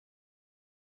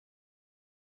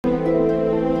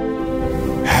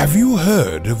Have you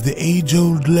heard of the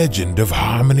age-old legend of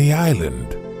Harmony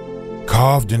Island?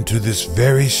 Carved into this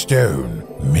very stone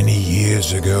many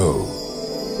years ago.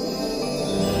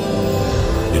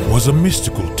 It was a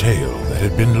mystical tale that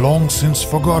had been long since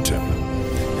forgotten.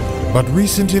 But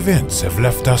recent events have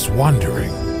left us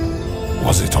wondering,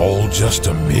 was it all just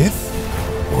a myth?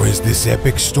 Or is this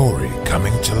epic story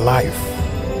coming to life?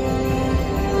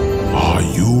 Are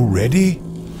you ready?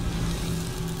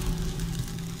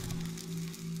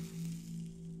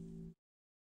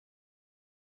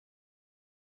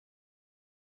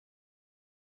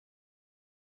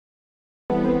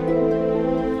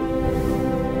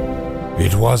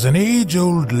 It was an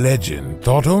age-old legend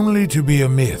thought only to be a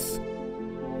myth.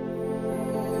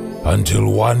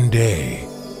 Until one day,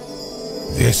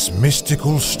 this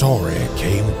mystical story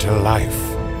came to life,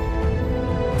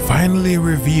 finally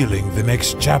revealing the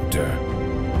next chapter.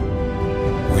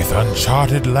 With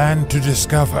uncharted land to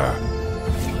discover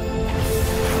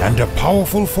and a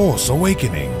powerful force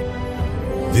awakening,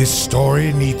 this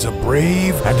story needs a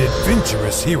brave and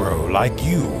adventurous hero like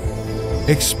you.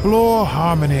 Explore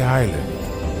Harmony Island,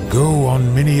 go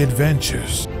on many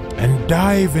adventures, and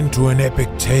dive into an epic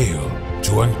tale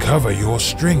to uncover your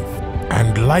strength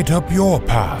and light up your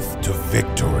path to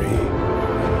victory.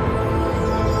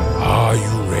 Are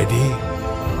you ready?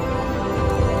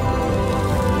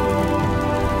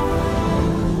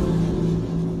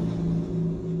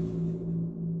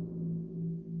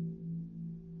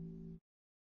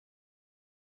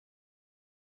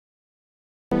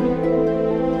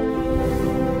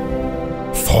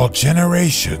 For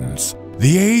generations,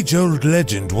 the age-old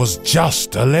legend was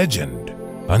just a legend,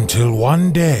 until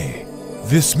one day,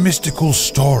 this mystical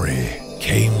story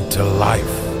came to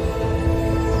life,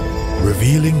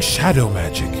 revealing shadow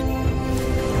magic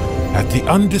at the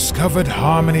undiscovered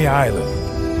Harmony Island.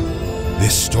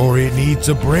 This story needs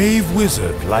a brave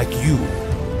wizard like you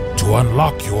to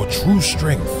unlock your true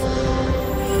strength.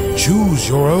 Choose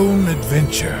your own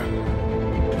adventure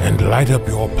and light up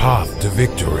your path to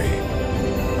victory.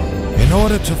 In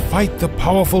order to fight the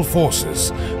powerful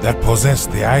forces that possess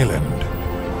the island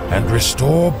and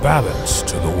restore balance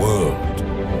to the world.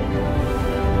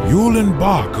 You'll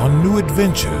embark on new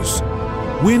adventures,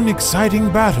 win exciting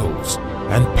battles,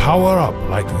 and power up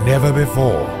like never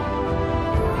before.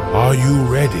 Are you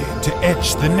ready to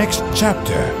etch the next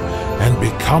chapter and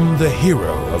become the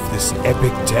hero of this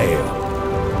epic tale?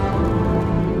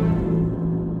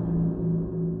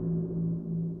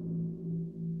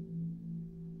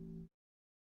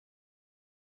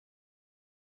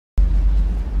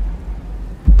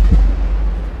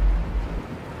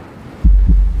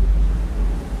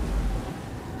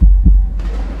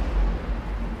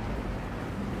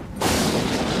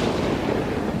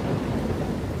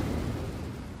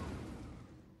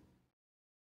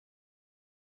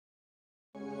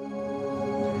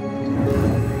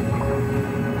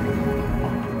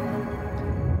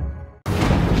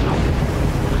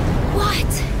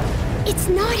 It's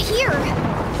not here!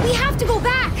 We have to go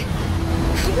back!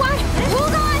 What?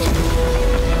 Hold on!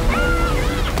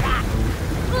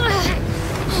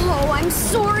 Oh, I'm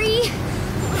sorry.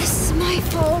 This is my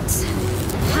fault.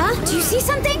 Huh? Do you see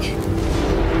something?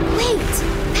 Wait,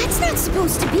 that's not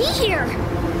supposed to be here.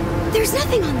 There's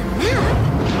nothing on the map.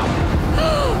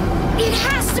 It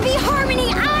has to be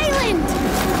Harmony Island!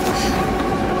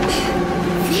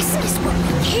 This is what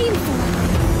we came for.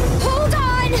 Hold on!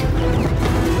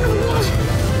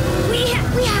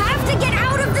 We have to get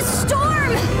out of the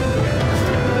storm!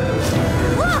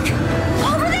 Look!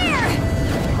 Over there!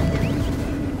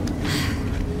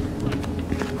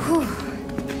 Whew.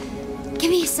 Give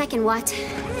me a second, what?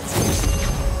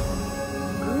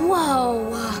 Whoa!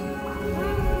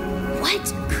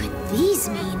 What could these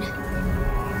mean?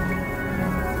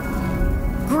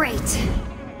 Great.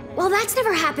 Well, that's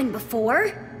never happened before.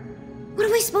 What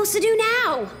are we supposed to do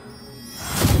now?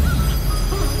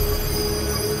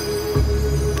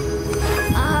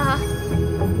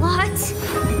 What?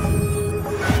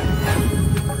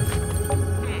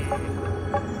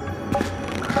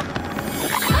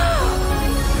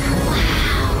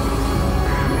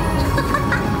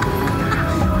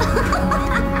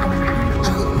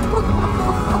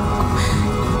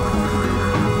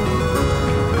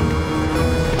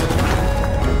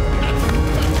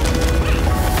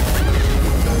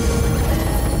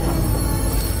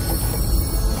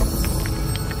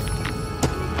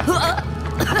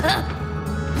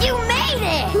 You made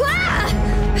it! Ah!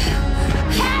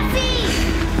 Cassie!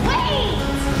 Wait!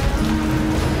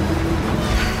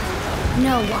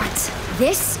 Know what?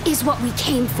 This is what we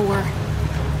came for.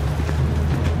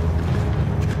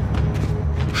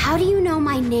 How do you know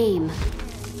my name?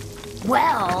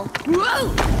 Well,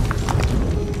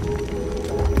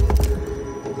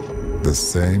 The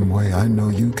same way I know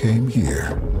you came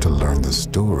here to learn the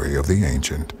story of the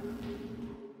ancient.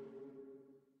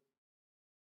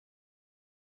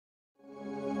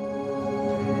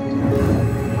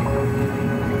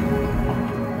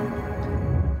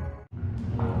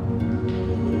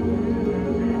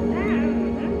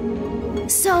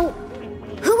 So,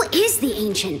 who is the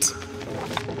ancient?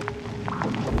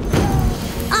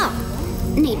 Oh,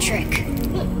 name trick.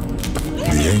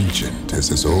 The ancient is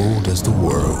as old as the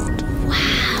world.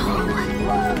 Wow.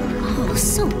 Oh,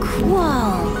 so cool.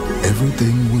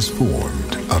 Everything was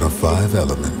formed out of 5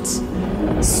 elements.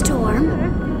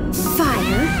 Storm,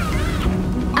 fire,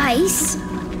 ice,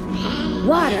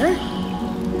 water,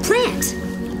 plant.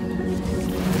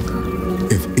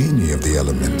 If any of the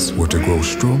elements were to grow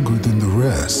stronger than the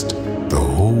rest, the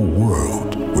whole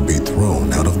world would be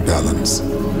thrown out of balance.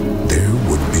 There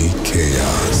would be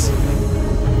chaos.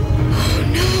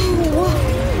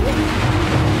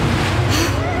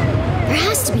 There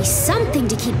has to be something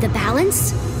to keep the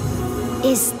balance.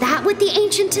 Is that what the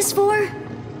ancient is for?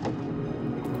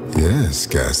 Yes,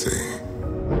 Cassie.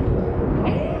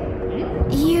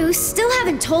 You still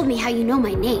haven't told me how you know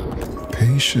my name.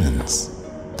 Patience.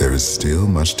 There is still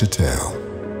much to tell.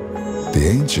 The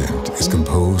ancient is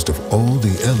composed of all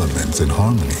the elements in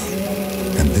harmony,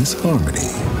 and this harmony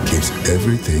keeps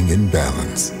everything in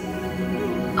balance.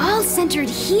 All centered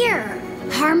here,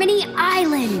 Harmony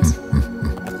Island.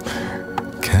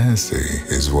 Cassie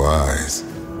is wise.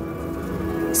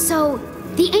 So,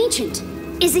 the ancient,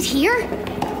 is it here?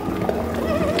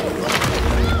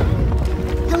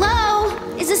 Hello?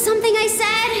 Is this something I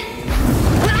said?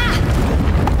 Ah!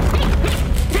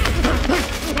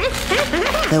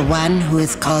 The one who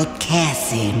is called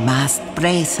Cassie must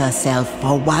brace herself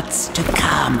for what's to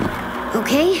come.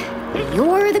 Okay,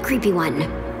 you're the creepy one.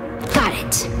 Got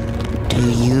it. Do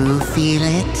you feel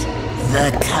it?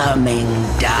 The coming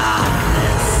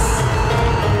darkness.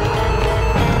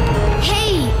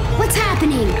 Hey, what's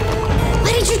happening?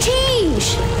 Why did you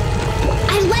change?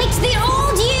 I liked the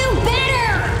old you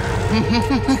better!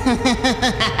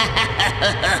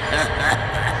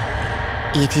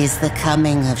 It is the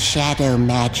coming of shadow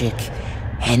magic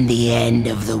and the end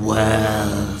of the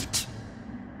world.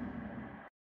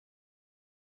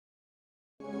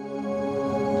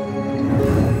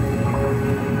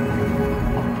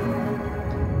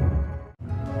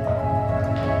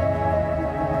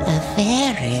 A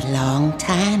very long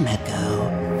time ago,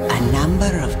 a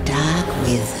number of dark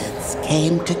wizards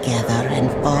came together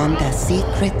and formed a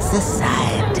secret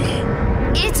society.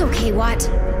 It's okay, Watt.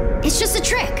 It's just a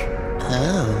trick.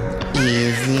 Oh,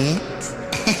 is it?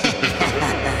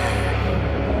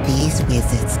 These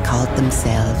wizards called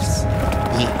themselves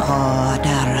the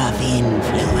Order of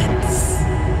Influence.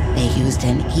 They used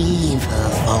an evil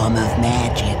form of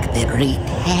magic that wreaked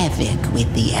havoc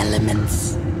with the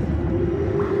elements.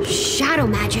 Shadow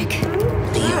magic.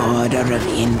 The Order of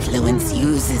Influence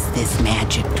uses this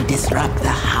magic to disrupt the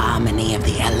harmony of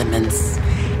the elements.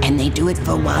 And they do it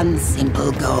for one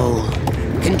simple goal.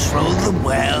 Control the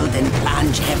world and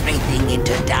plunge everything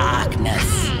into darkness.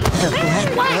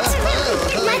 What?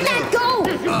 Let that go!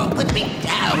 Oh, put me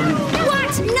down.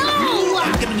 What? No!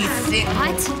 I'm giving you sick.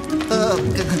 What?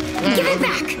 Give it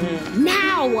back!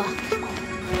 Now!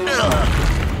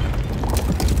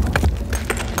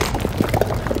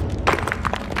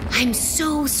 I'm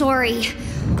so sorry.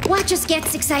 Watt just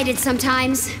gets excited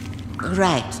sometimes.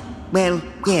 Right. Well,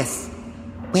 yes.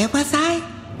 Where was I?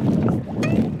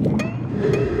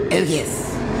 Oh, yes.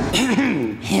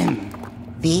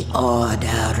 The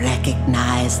Order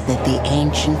recognized that the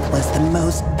Ancient was the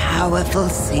most powerful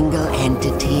single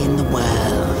entity in the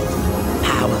world.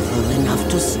 Powerful enough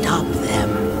to stop them.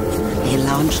 They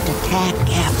launched attack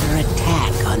after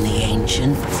attack on the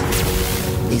Ancient.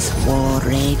 This war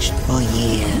raged for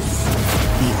years.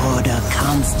 The Order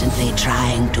constantly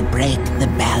trying to break the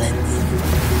balance.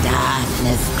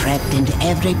 Darkness crept into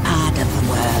every part of the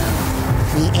world.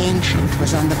 The Ancient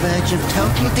was on the verge of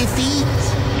total defeat.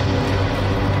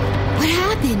 What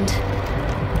happened?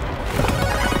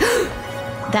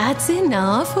 That's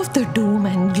enough of the doom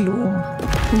and gloom.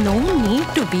 No need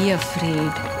to be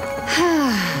afraid.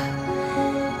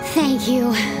 Thank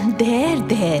you.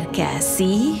 There,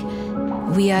 Cassie.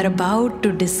 We are about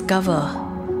to discover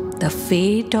the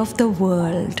fate of the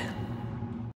world.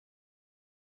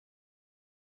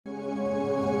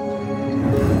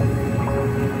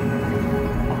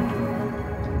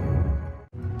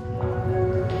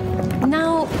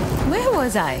 Now, where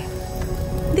was I?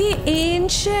 The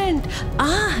Ancient.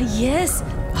 Ah, yes,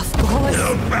 of course.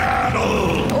 The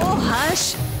battle! Oh,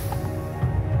 hush.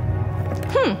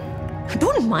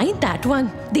 Don't mind that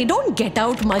one. They don't get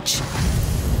out much.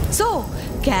 So,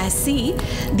 Cassie,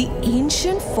 the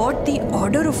ancient fought the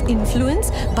Order of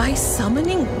Influence by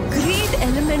summoning great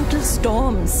elemental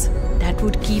storms that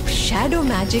would keep shadow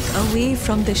magic away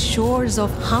from the shores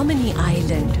of Harmony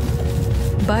Island.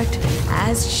 But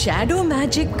as shadow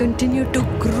magic continued to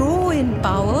grow in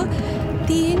power,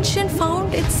 the ancient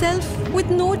found itself with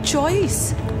no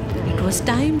choice. It was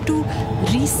time to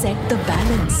reset the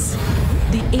balance.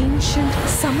 The ancient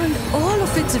summoned all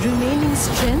of its remaining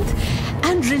strength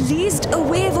and released a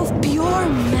wave of pure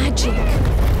magic.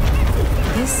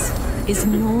 This is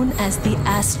known as the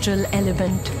astral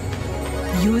element.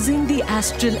 Using the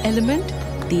astral element,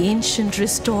 the ancient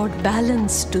restored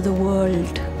balance to the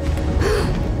world.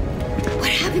 What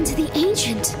happened to the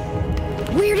ancient?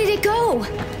 Where did it go?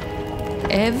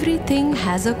 Everything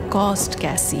has a cost,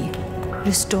 Cassie.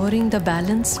 Restoring the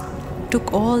balance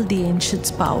took all the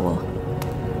ancient's power.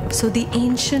 So the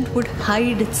ancient would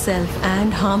hide itself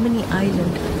and Harmony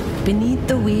Island beneath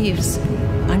the waves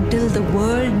until the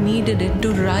world needed it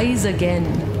to rise again.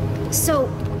 So,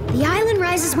 the island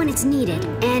rises when it's needed,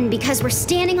 and because we're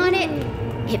standing on it,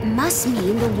 it must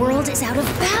mean the world is out of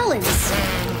balance.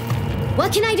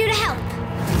 What can I do to help?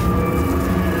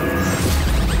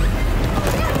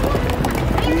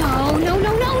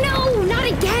 No, not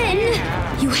again!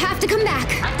 You have to come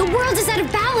back. The world is out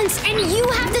of balance, and you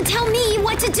have to tell me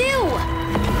what to do!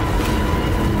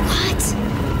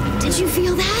 What? Did you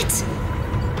feel that?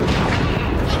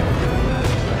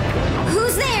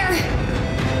 Who's there?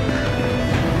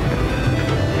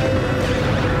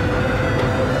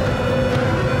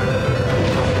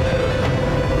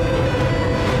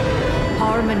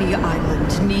 Harmony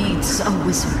Island needs a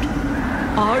wizard.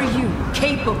 Are you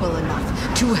capable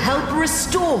enough to help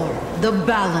restore the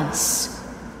balance?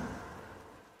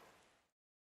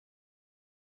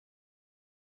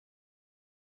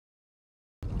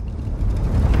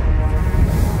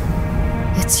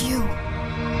 It's you.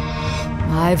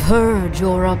 I've heard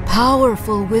you're a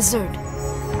powerful wizard.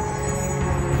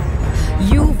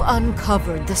 You've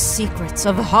uncovered the secrets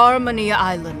of Harmony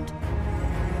Island.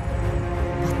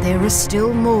 But there is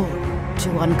still more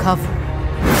to uncover.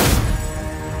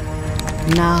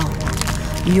 Now,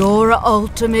 your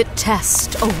ultimate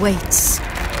test awaits.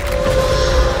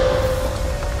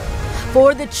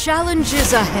 For the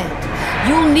challenges ahead,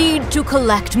 you'll need to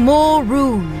collect more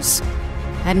runes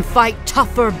and fight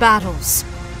tougher battles.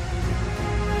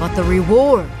 But the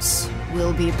rewards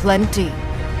will be plenty.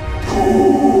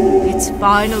 It's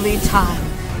finally time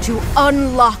to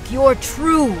unlock your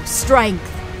true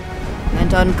strength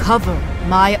and uncover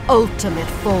my ultimate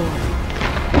form.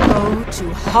 Go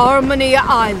to Harmony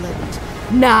Island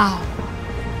now.